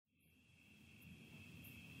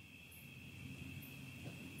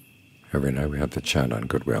Every night we have the chant on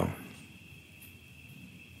goodwill,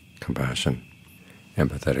 compassion,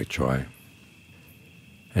 empathetic joy,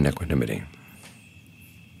 and equanimity.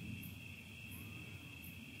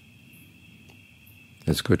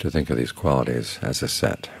 It's good to think of these qualities as a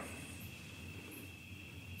set.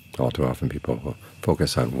 All too often people will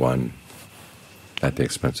focus on one at the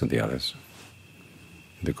expense of the others,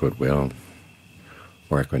 the goodwill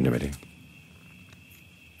or equanimity.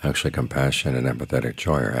 Actually, compassion and empathetic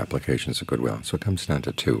joy are applications of goodwill, so it comes down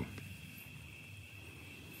to two.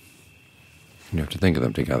 You have to think of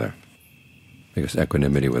them together, because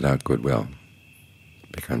equanimity without goodwill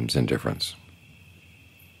becomes indifference.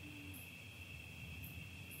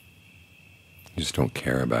 You just don't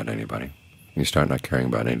care about anybody. You start not caring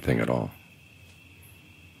about anything at all.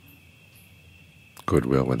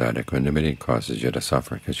 Goodwill without equanimity causes you to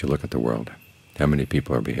suffer, because you look at the world. How many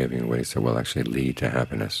people are behaving in ways that will actually lead to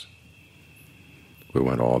happiness? We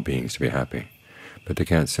want all beings to be happy, but they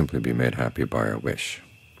can't simply be made happy by our wish.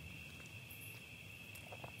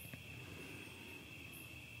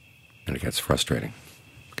 And it gets frustrating,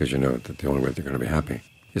 because you know that the only way they're going to be happy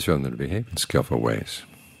is for them to behave in skillful ways.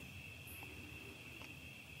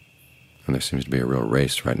 And there seems to be a real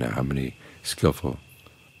race right now. How many skillful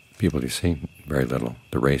people do you see? Very little.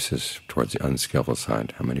 The race is towards the unskillful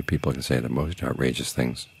side. How many people can say the most outrageous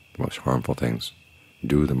things, the most harmful things,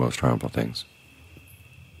 do the most harmful things?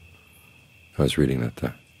 I was reading that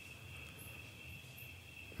the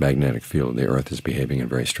magnetic field of the Earth is behaving in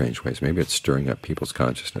very strange ways. Maybe it's stirring up people's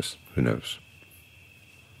consciousness. Who knows?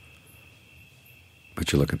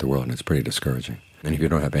 But you look at the world and it's pretty discouraging. And if you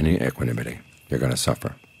don't have any equanimity, you're going to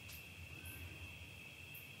suffer.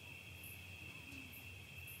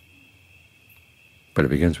 But it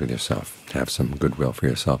begins with yourself. Have some goodwill for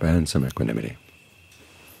yourself and some equanimity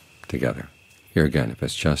together. Here again, if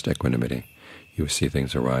it's just equanimity, you see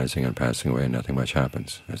things arising and passing away and nothing much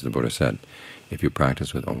happens. As the Buddha said, if you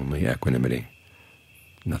practice with only equanimity,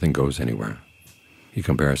 nothing goes anywhere. He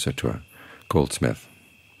compares it to a goldsmith.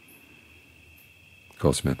 A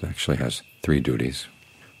goldsmith actually has three duties.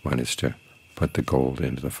 One is to put the gold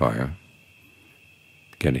into the fire,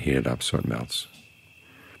 get it heated up so it melts.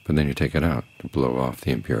 But then you take it out to blow off the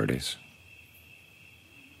impurities.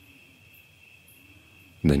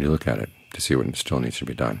 And then you look at it to see what still needs to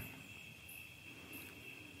be done.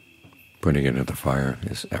 Putting it into the fire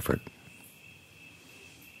is effort.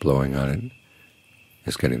 Blowing on it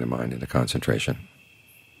is getting the mind into concentration.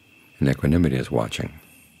 And equanimity is watching.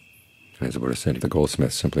 And as the Buddha said, if the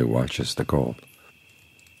goldsmith simply watches the gold,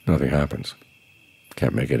 nothing happens.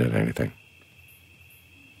 Can't make it into anything.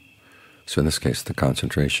 So in this case, the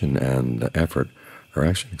concentration and the effort are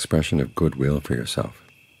actually an expression of goodwill for yourself.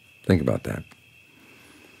 Think about that.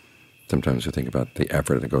 Sometimes we think about the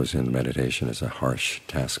effort that goes into meditation as a harsh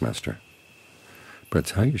taskmaster. But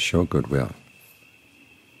it's how you show goodwill.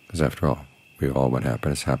 Because after all, we all want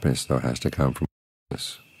happiness. Happiness, though, has to come from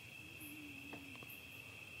this.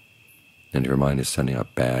 And if your mind is sending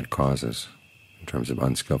out bad causes in terms of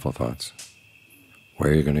unskillful thoughts,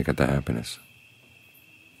 where are you going to get the happiness?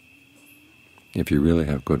 If you really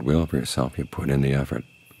have goodwill for yourself, you put in the effort.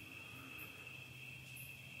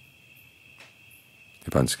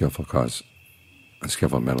 If unskillful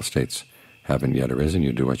mental states haven't yet arisen,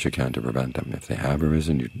 you do what you can to prevent them. If they have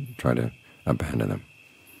arisen, you try to abandon them.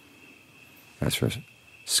 As for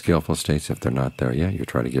skillful states, if they're not there yet, you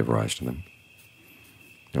try to give rise to them.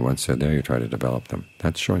 And once they're there, you try to develop them.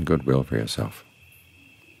 That's showing goodwill for yourself.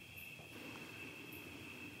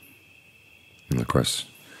 And of course,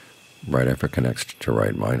 right effort connects to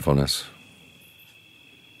right mindfulness,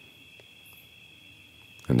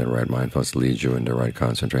 and then right mindfulness leads you into right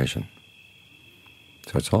concentration.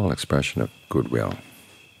 So it's all an expression of goodwill.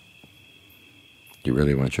 You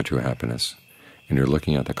really want your true happiness, and you're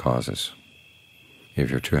looking at the causes. If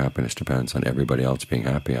your true happiness depends on everybody else being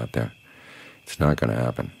happy out there, it's not going to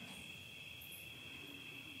happen.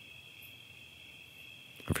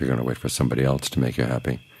 If you're going to wait for somebody else to make you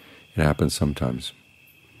happy, it happens sometimes.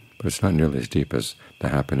 But it's not nearly as deep as the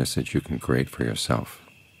happiness that you can create for yourself.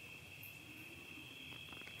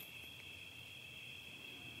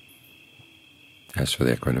 As for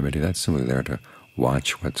the equanimity, that's simply there to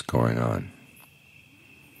watch what's going on.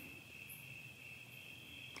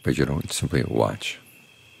 But you don't simply watch.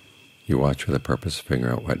 You watch with the purpose of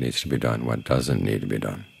figuring out what needs to be done, what doesn't need to be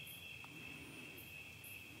done.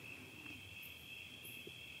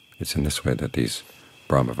 It's in this way that these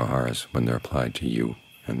Brahma Viharas, when they're applied to you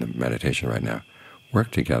and the meditation right now,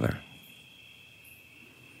 work together.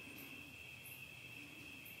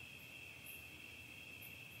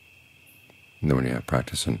 And then when you have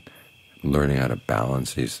practice in learning how to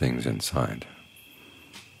balance these things inside,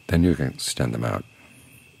 then you can extend them out.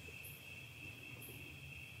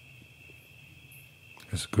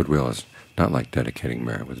 Because goodwill is not like dedicating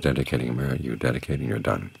merit. With dedicating merit, you dedicate and you're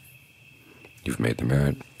done. You've made the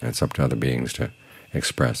merit, and it's up to other beings to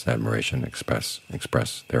express admiration,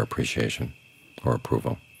 express their appreciation or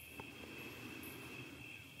approval.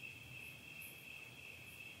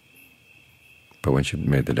 But once you've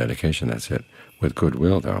made the dedication, that's it. With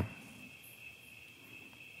goodwill, though,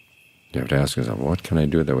 you have to ask yourself, what can I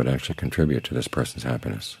do that would actually contribute to this person's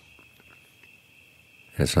happiness?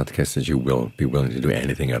 And it's not the case that you will be willing to do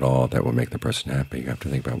anything at all that will make the person happy. You have to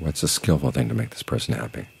think about what's a skillful thing to make this person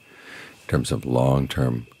happy in terms of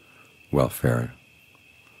long-term welfare,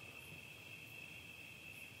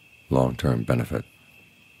 long-term benefit.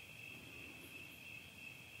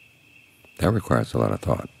 That requires a lot of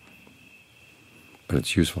thought, but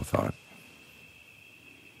it's useful thought.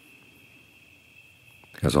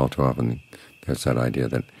 Because all too often there's that idea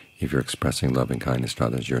that if you're expressing loving kindness to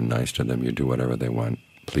others, you're nice to them, you do whatever they want,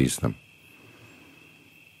 please them.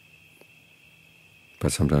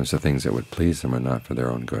 But sometimes the things that would please them are not for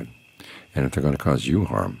their own good. And if they're going to cause you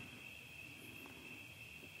harm,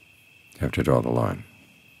 you have to draw the line.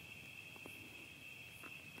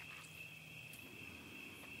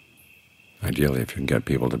 Ideally, if you can get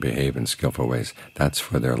people to behave in skillful ways, that's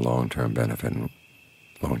for their long-term benefit and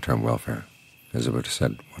long-term welfare. As the Buddha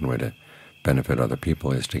said, one way to benefit other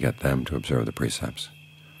people is to get them to observe the precepts,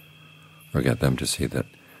 or get them to see that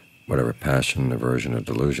whatever passion, aversion, or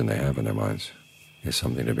delusion they have in their minds is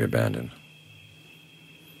something to be abandoned.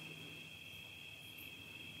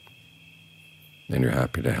 And you're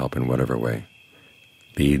happy to help in whatever way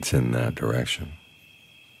leads in that direction.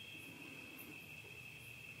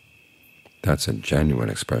 That's a genuine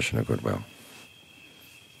expression of goodwill.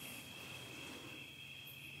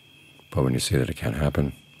 But when you see that it can't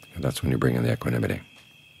happen, that's when you bring in the equanimity.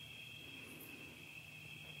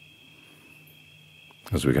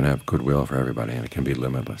 Because we can have goodwill for everybody, and it can be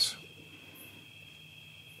limitless.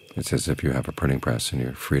 It's as if you have a printing press and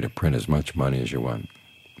you're free to print as much money as you want.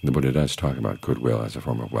 The Buddha does talk about goodwill as a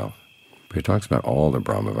form of wealth, but he talks about all the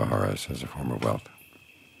Brahma-viharas as a form of wealth.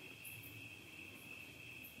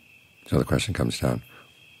 So the question comes down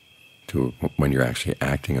to when you're actually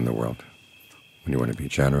acting in the world, when you want to be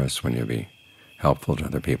generous, when you be helpful to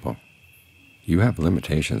other people, you have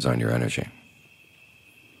limitations on your energy.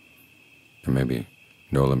 There may be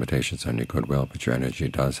no limitations on your goodwill, but your energy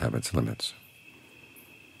does have its limits.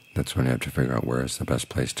 That's when you have to figure out where is the best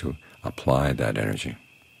place to apply that energy.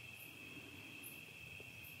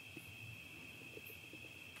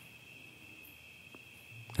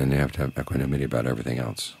 And you have to have equanimity about everything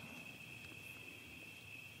else.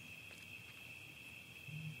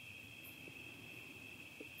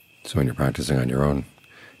 So when you're practicing on your own,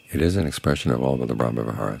 it is an expression of all of the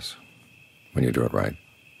Brahma-viharas, when you do it right.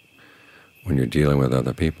 When you're dealing with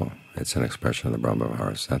other people, it's an expression of the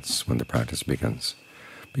Brahma-viharas. That's when the practice becomes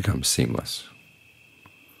seamless.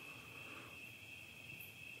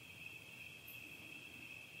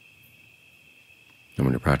 And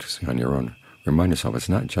when you're practicing on your own, remind yourself it's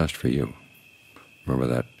not just for you. Remember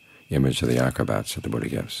that image of the acrobats that the Buddha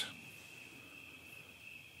gives.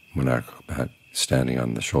 One acrobat standing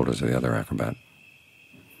on the shoulders of the other acrobat.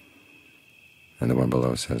 And the one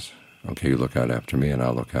below says, okay, you look out after me and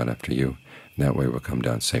I'll look out after you. And that way we'll come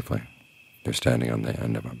down safely. They're standing on the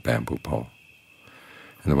end of a bamboo pole.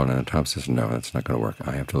 And the one on the top says, no, that's not going to work.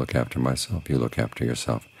 I have to look after myself, you look after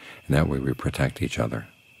yourself. And that way we protect each other.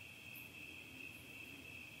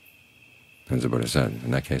 As the Buddha said,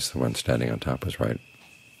 in that case the one standing on top was right.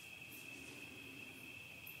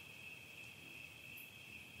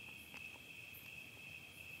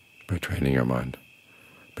 By training your mind,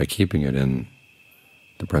 by keeping it in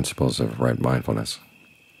the principles of right mindfulness,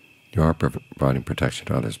 you are providing protection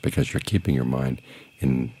to others because you're keeping your mind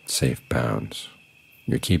in safe bounds.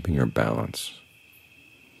 You're keeping your balance.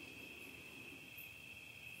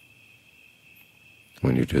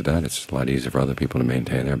 When you do that, it's a lot easier for other people to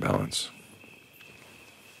maintain their balance.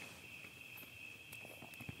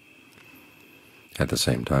 At the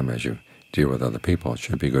same time, as you deal with other people, it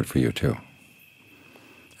should be good for you too.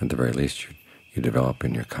 At the very least, you develop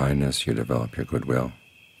in your kindness, you develop your goodwill,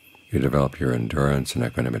 you develop your endurance and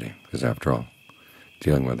equanimity, because after all,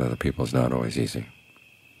 dealing with other people is not always easy.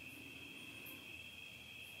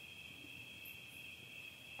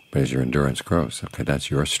 But as your endurance grows, okay, that's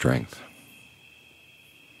your strength.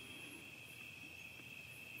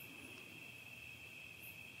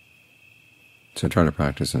 So try to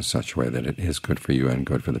practice in such a way that it is good for you and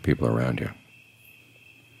good for the people around you.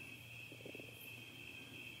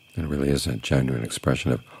 And really is a genuine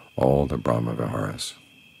expression of all the Brahma Viharas,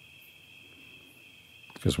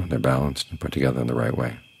 because when they're balanced and put together in the right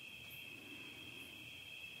way,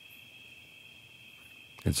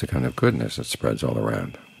 it's a kind of goodness that spreads all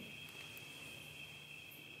around.